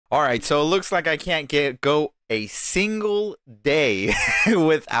All right, so it looks like I can't go a single day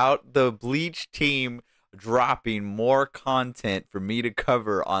without the Bleach team dropping more content for me to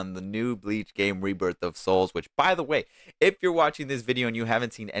cover on the new Bleach game Rebirth of Souls, which, by the way, if you're watching this video and you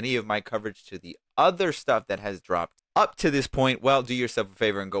haven't seen any of my coverage to the other stuff that has dropped up to this point, well, do yourself a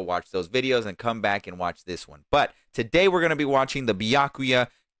favor and go watch those videos and come back and watch this one. But today we're going to be watching the Byakuya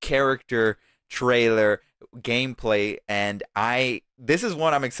character trailer gameplay, and this is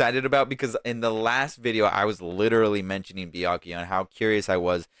one I'm excited about because in the last video I was literally mentioning Byakuya and how curious I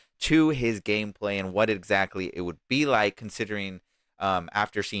was to his gameplay and what exactly it would be like, considering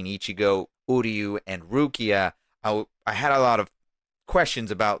after seeing Ichigo, Uryu, and Rukia, I had a lot of questions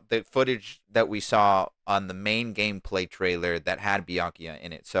about the footage that we saw on the main gameplay trailer that had Byakuya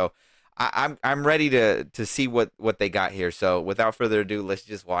in it. So I'm ready to see what they got here. So without further ado, let's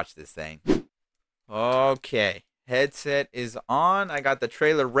just watch this thing. Okay, headset is on. I got the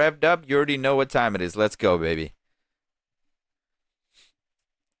trailer revved up. You already know what time it is. Let's go, baby.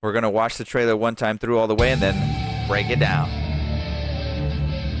 We're going to watch the trailer one time through all the way and then break it down.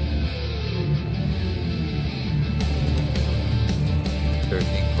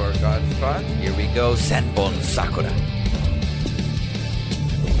 Searching for God spot. Here we go. Senbon Sakura.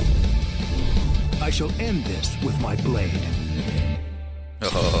 I shall end this with my blade.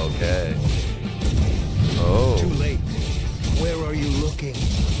 Okay. Oh. Too late. Where are you looking?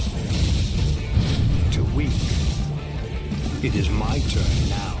 Too weak. It is my turn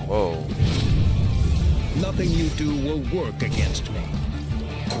now. Whoa. Nothing you do will work against me.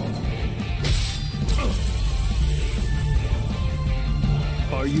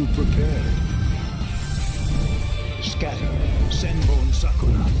 Are you prepared? Scatter. Senbon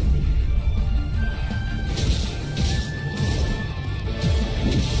Sakura.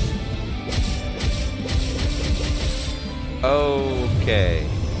 Okay.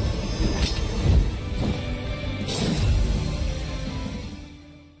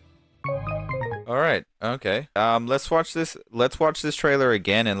 All right. Okay. Let's watch this. Let's watch this trailer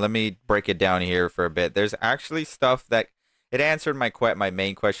again, and let me break it down here for a bit. There's actually stuff that it answered my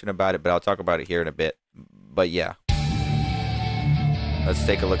main question about it, but I'll talk about it here in a bit. But yeah, let's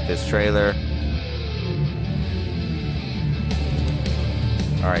take a look at this trailer.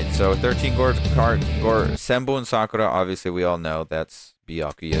 All right, so 13 Gore Senbon Sakura, obviously we all know that's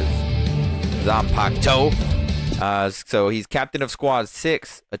Byakuya's Zanpakuto. So he's captain of Squad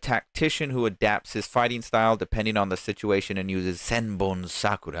 6, a tactician who adapts his fighting style depending on the situation and uses Senbon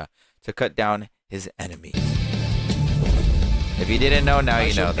Sakura to cut down his enemies. If you didn't know, now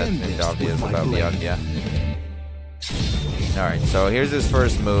you know. That's obvious about Byakuya. All right, so here's his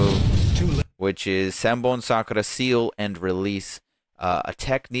first move, which is Senbon Sakura Seal and Release. A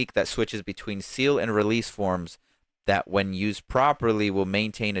technique that switches between seal and release forms that, when used properly, will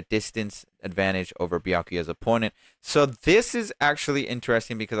maintain a distance advantage over Byakuya's opponent. So this is actually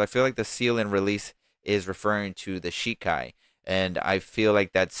interesting because I feel like the seal and release is referring to the Shikai, and I feel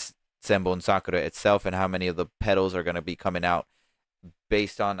like that's Senbon Sakura itself and how many of the petals are going to be coming out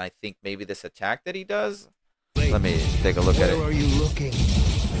based on, I think, maybe this attack that he does. Let me take a look at it. Where are you looking?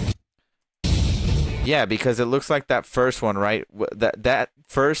 Yeah, because it looks like that first one, right? That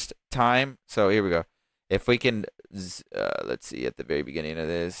first time. So here we go. If we can, let's see at the very beginning of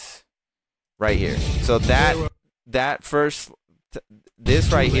this, right here. So that first,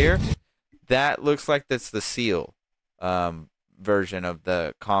 this right here, that looks like that's the seal version of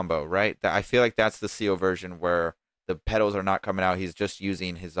the combo, right? I feel like that's the seal version where the petals are not coming out. He's just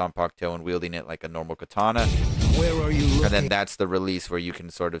using his Zanpakuto and wielding it like a normal katana. Where are you looking? And then that's the release where you can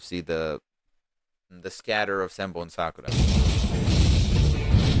sort of see the scatter of Senbon Sakura.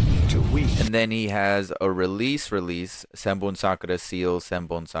 Too weak. And then he has a release, Senbon Sakura Seal,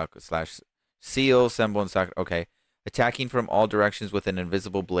 Senbon Sakura Seal, Senbon Sakura. Okay. Attacking from all directions with an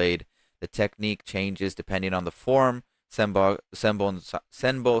invisible blade. The technique changes depending on the form Senbon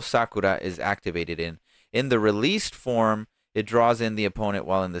Sakura is activated in. In the released form, it draws in the opponent,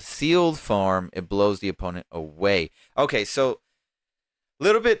 while in the sealed form, it blows the opponent away. Okay, so a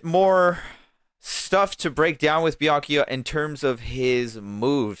little bit more stuff to break down with Byakuya in terms of his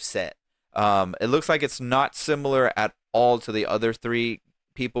move set. It looks like it's not similar at all to the other three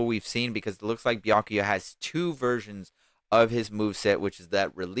people we've seen, because it looks like Byakuya has two versions of his move set, which is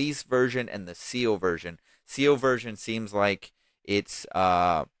that release version and the seal version. Seal version seems like it's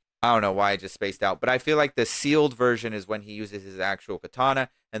I don't know why I just spaced out, but I feel like the sealed version is when he uses his actual katana,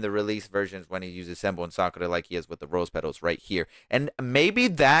 and the release version is when he uses Senbon Sakura, like he is with the rose petals right here. And maybe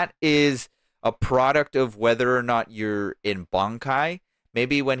that is a product of whether or not you're in Bankai.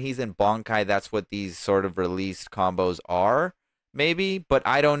 Maybe when he's in Bankai, that's what these sort of released combos are. maybe, but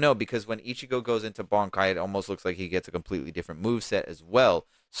I don't know because when Ichigo goes into Bankai, it almost looks like he gets a completely different move set as well.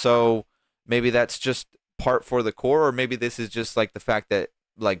 So maybe that's just part for the core, or maybe this is just like the fact that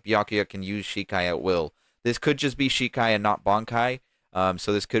like Byakuya can use Shikai at will. This could just be Shikai and not Bankai.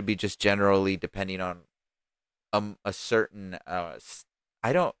 So this could be just generally depending on a certain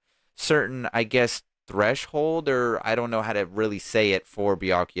I don't certain I guess threshold, or I don't know how to really say it for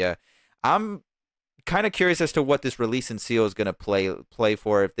Byakuya. I'm kind of curious as to what this release and seal is going to play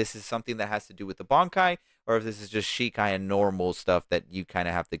for. If this is something that has to do with the Bankai, or if this is just Shikai and normal stuff that you kind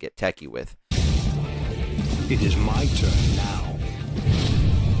of have to get techie with. It is my turn now.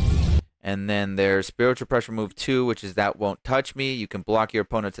 And then there's Spiritual Pressure move 2, which is that won't touch me. You can block your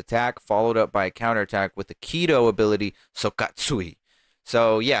opponent's attack, followed up by a counterattack with the Kido ability, Sokatsui.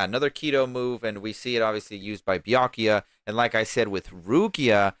 So yeah, another Kido move, and we see it obviously used by Byakuya. And like I said with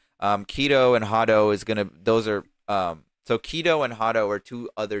Rukia, Kido and Hado is gonna. Those are so Kido and Hado are two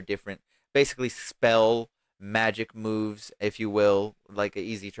other different, basically spell magic moves, if you will, like an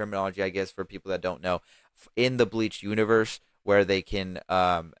easy terminology, I guess, for people that don't know, in the Bleach universe, where they can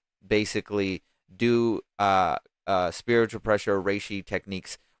basically do spiritual pressure or reishi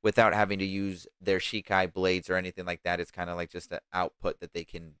techniques without having to use their Shikai blades or anything like that. It's kind of like just an output that they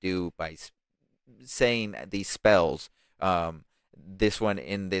can do by saying these spells. This one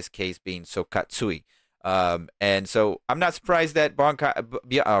in this case being Sokatsui. And so I'm not surprised that that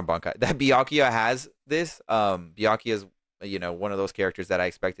Byakuya has this. Byakuya is, one of those characters that I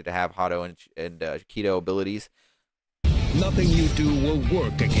expected to have Hado and Kido abilities. Nothing you do will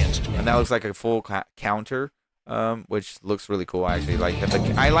work against me. And that looks like a full counter, which looks really cool. I actually like that.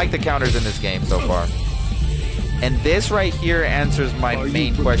 I like the counters in this game so far. And this right here answers my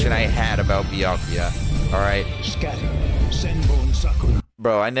main question I had about Byakuya. All right. Scatter. Senbon Sakura.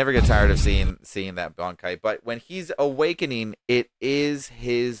 Bro, I never get tired of seeing that Bankai. But when he's awakening, it is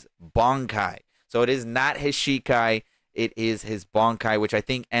his Bankai. So it is not his Shikai. It is his Bankai, which I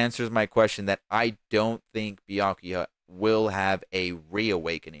think answers my question that I don't think Byakuya will have a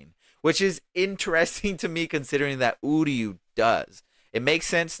reawakening, which is interesting to me considering that Uryu does. It makes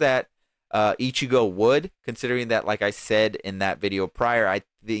sense that Ichigo would, considering that, like I said in that video prior, I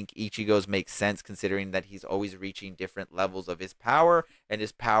think Ichigo's makes sense considering that he's always reaching different levels of his power, and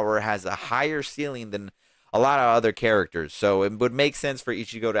his power has a higher ceiling than a lot of other characters. So it would make sense for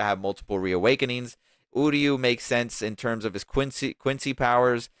Ichigo to have multiple reawakenings. Uryu makes sense in terms of his Quincy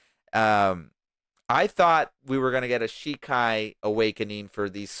powers. I thought we were going to get a Shikai awakening for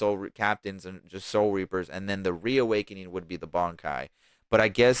these soul captains and just soul reapers, and then the reawakening would be the Bankai. But I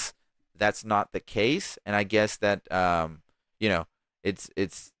guess that's not the case, and I guess that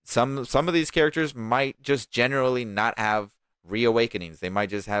it's some of these characters might just generally not have reawakenings. They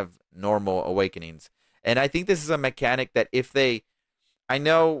might just have normal awakenings. And I think this is a mechanic that I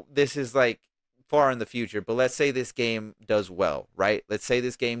know this is like far in the future, but let's say this game does well, right? Let's say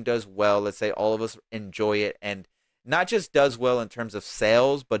this game does well. Let's say all of us enjoy it, and not just does well in terms of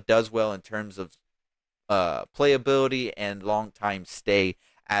sales, but does well in terms of playability and long time stay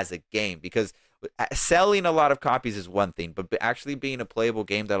as a game. Because selling a lot of copies is one thing, but actually being a playable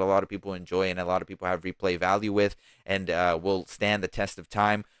game that a lot of people enjoy and a lot of people have replay value with and will stand the test of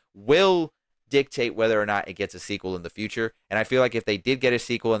time will dictate whether or not it gets a sequel in the future. And I feel like if they did get a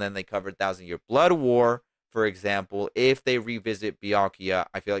sequel and then they covered Thousand Year Blood War, for example, if they revisit Byakuya,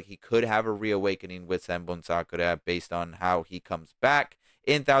 I feel like he could have a reawakening with Senbon Sakura based on how he comes back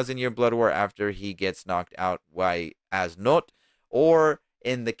in Thousand Year Blood War after he gets knocked out by Asnot, or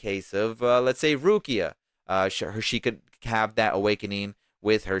in the case of let's say Rukia, she could have that awakening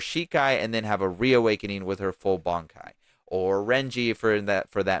with her Shikai and then have a reawakening with her full Bankai, or Renji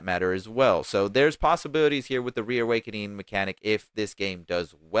for that matter as well. So there's possibilities here with the reawakening mechanic if this game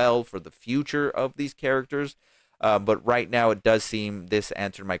does well for the future of these characters. But right now it does seem, this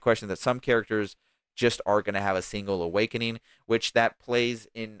answered my question, that some characters just are going to have a single awakening, which that plays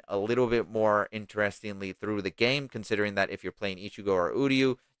in a little bit more interestingly through the game, considering that if you're playing Ichigo or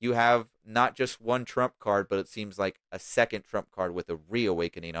Uryu, you have not just one trump card, but it seems like a second trump card with a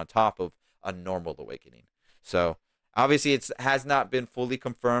reawakening on top of a normal awakening. So obviously, it has not been fully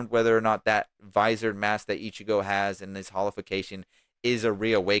confirmed whether or not that visored mask that Ichigo has in this holification is a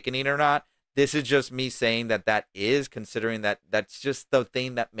reawakening or not. This is just me saying that is, considering that that's just the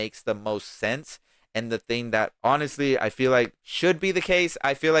thing that makes the most sense, and the thing that honestly I feel like should be the case.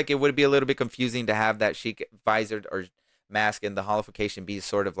 I feel like it would be a little bit confusing to have that Sheik visored or mask in the holification be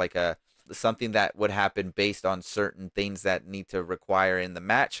sort of like something that would happen based on certain things that need to require in the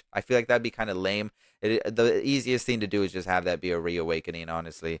match. I feel like that'd be kind of lame. The easiest thing to do is just have that be a reawakening,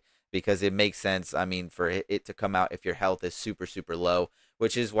 honestly. because it makes sense. I mean, for it to come out if your health is super, super low,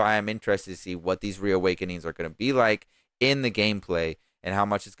 which is why I'm interested to see what these reawakenings are going to be like in the gameplay and how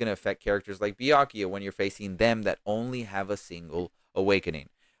much it's going to affect characters like Byakuya when you're facing them that only have a single awakening.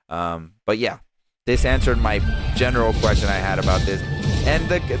 But yeah, this answered my general question I had about this. And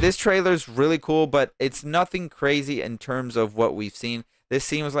this trailer's really cool, but it's nothing crazy in terms of what we've seen. This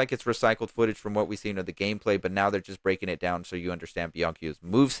seems like it's recycled footage from what we've seen of the gameplay, but now they're just breaking it down so you understand Byakuya's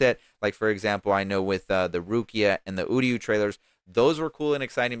moveset. Like, for example, I know with the Rukia and the Uryu trailers, those were cool and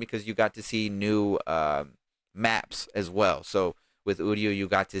exciting because you got to see new maps as well. So with Uryu, you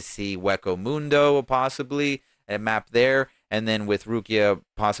got to see Hueco Mundo, possibly, a map there. And then with Rukia,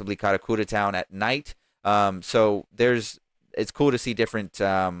 possibly Karakura Town at night. So it's cool to see different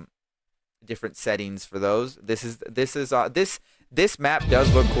settings for those. This map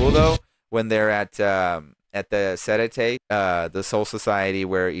does look cool though when they're at the Serete, the Soul Society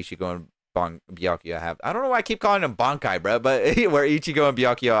where Ichigo and Byakuya have. I don't know why I keep calling them Bankai, bro, but where Ichigo and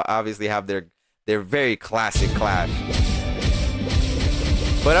Byakuya obviously have their very classic clash.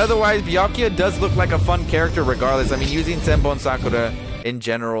 But otherwise, Byakuya does look like a fun character regardless. I mean, using Senbon Sakura in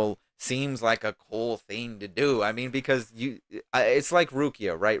general seems like a cool thing to do. I mean, because it's like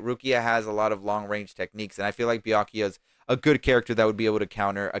Rukia, right? Rukia has a lot of long-range techniques, and I feel like Byakuya's a good character that would be able to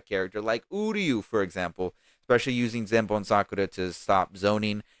counter a character like Uryu, for example, especially using Senbon Sakura to stop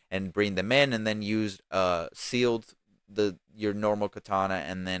zoning and bring them in, and then use sealed your normal katana,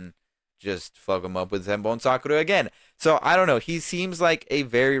 and then just fuck him up with Senbon Sakura again. So I don't know. He seems like a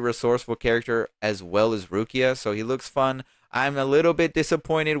very resourceful character as well as Rukia, so he looks fun. I'm a little bit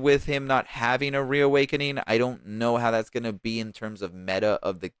disappointed with him not having a reawakening. I don't know how that's going to be in terms of meta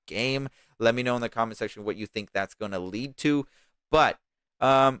of the game. Let me know in the comment section what you think that's going to lead to. But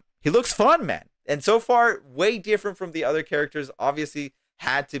he looks fun, man. And so far, way different from the other characters. Obviously,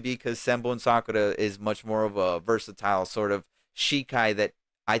 had to be because Senbon Sakura is much more of a versatile sort of Shikai that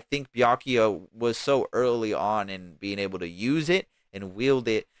I think Byakuya was so early on in being able to use it and wield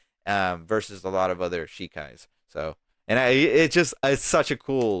it versus a lot of other Shikais. So, and it's such a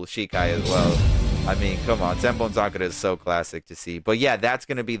cool Shikai as well. I mean, come on, Senbon Sakura is so classic to see. But yeah, that's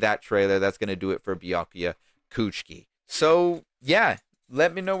going to be that trailer. That's going to do it for Byakuya Kuchiki. So yeah,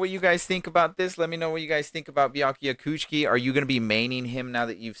 let me know what you guys think about this. Let me know what you guys think about Byakuya Kuchiki. Are you going to be maining him now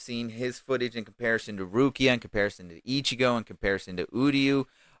that you've seen his footage in comparison to Rukia, in comparison to Ichigo, in comparison to Uryu?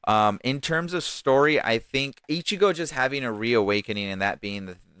 In terms of story, I think Ichigo just having a reawakening and that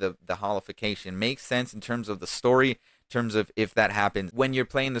being the holification makes sense in terms of the story, in terms of if that happens. When you're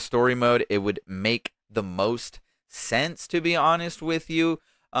playing the story mode, it would make the most sense, to be honest with you.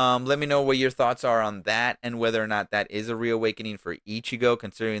 Let me know what your thoughts are on that and whether or not that is a reawakening for Ichigo,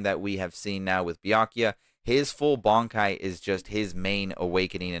 considering that we have seen now with Byakuya, his full Bankai is just his main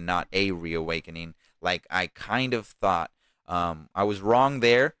awakening and not a reawakening, like I kind of thought. I was wrong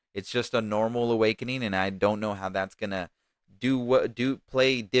there. It's just a normal awakening, and I don't know how that's gonna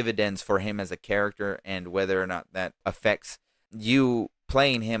play dividends for him as a character, and whether or not that affects you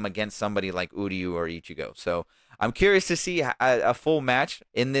playing him against somebody like Uryu or Ichigo. So I'm curious to see a full match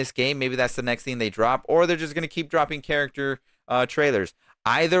in this game. Maybe that's the next thing they drop, or they're just gonna keep dropping character trailers.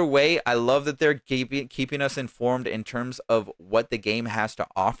 Either way, I love that they're keeping us informed in terms of what the game has to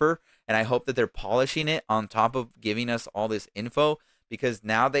offer, and I hope that they're polishing it on top of giving us all this info, because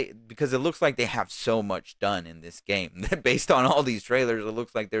it looks like they have so much done in this game. Based on all these trailers, it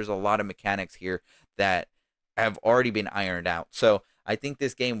looks like there's a lot of mechanics here that have already been ironed out. So I think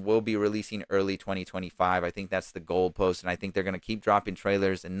this game will be releasing early 2025. I think that's the goalpost, and I think they're going to keep dropping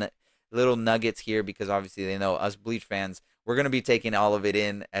trailers and little nuggets here, because obviously they know us Bleach fans, we're going to be taking all of it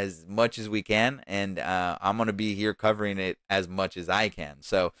in as much as we can, and I'm going to be here covering it as much as I can.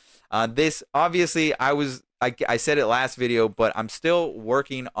 So this, obviously, I said it last video, but I'm still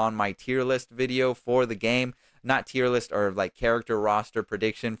working on my tier list video for the game. Not tier list, or like character roster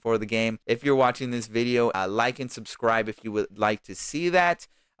prediction for the game. If you're watching this video, like and subscribe if you would like to see that.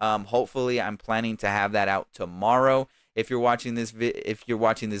 Hopefully, I'm planning to have that out tomorrow. If you're watching this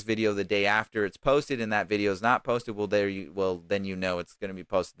video the day after it's posted and that video is not posted, then you know it's going to be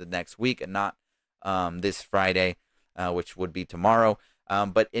posted the next week and not this Friday, which would be tomorrow.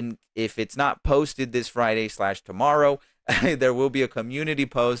 But if it's not posted this Friday / tomorrow, there will be a community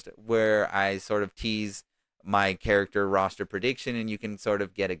post where I sort of tease my character roster prediction, and you can sort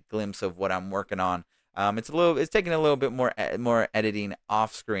of get a glimpse of what I'm working on. It's taking a little bit more editing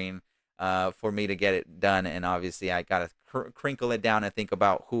off screen for me to get it done, and obviously I gotta crinkle it down and think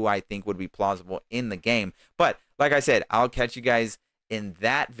about who I think would be plausible in the game. But like I said, I'll catch you guys in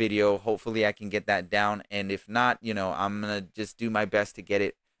that video. Hopefully I can get that down, and if not, I'm gonna just do my best to get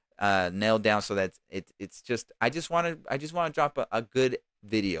it nailed down so that it's just I just want to drop a good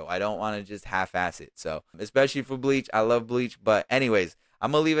video. I don't want to just half-ass it. So especially for Bleach, I love Bleach. But anyways,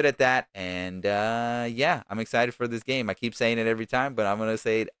 I'm gonna leave it at that. And yeah, I'm excited for this game. I keep saying it every time, but I'm gonna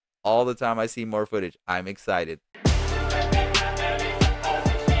say it all the time I see more footage. I'm excited.